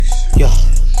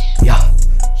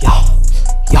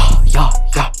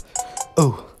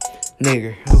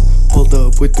nigger. Pulled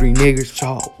up with 3 niggers,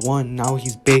 shot one, now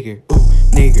he's bigger.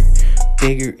 Nigger,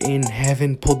 bigger in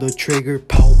heaven, pulled the trigger,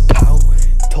 pow pow.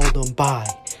 Told him bye,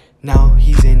 now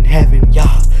he's in heaven,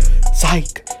 yeah.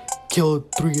 Psych,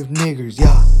 killed 3 of niggers,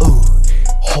 yeah.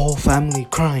 Whole family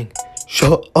crying.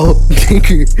 Shut up,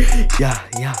 nigger.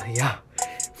 Yeah.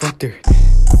 Fucked her.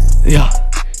 Yeah.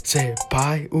 Said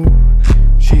bye,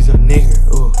 she's a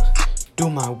nigger, do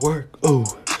my work,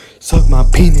 suck my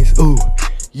penis,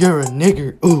 you're a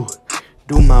nigger,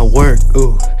 do my work,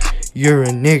 you're a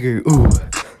nigger,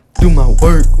 do my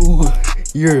work,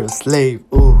 you're a slave,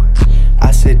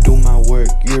 I said do my work,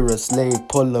 you're a slave.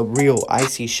 Pull up real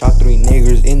icy, shot 3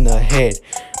 niggers in the head,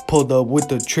 pulled up with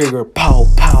the trigger, pow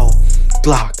pow.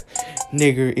 Glock,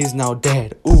 nigger is now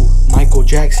dead. Michael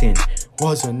Jackson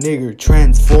was a nigger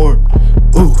transformed.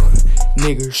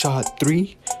 Nigger shot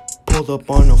 3, pulled up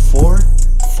on a 4,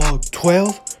 fuck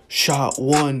 12, shot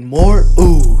 1 more.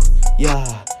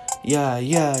 Yeah.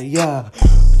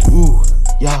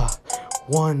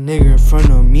 One nigger in front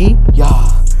of me,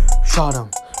 shot him,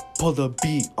 pulled a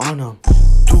beat on him.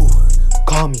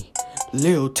 Call me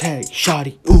Lil Tech,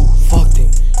 shotty, fucked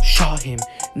him, shot him.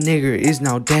 Nigger is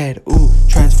now dead,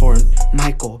 transformed.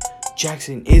 Michael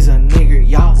Jackson is a nigger,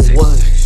 was.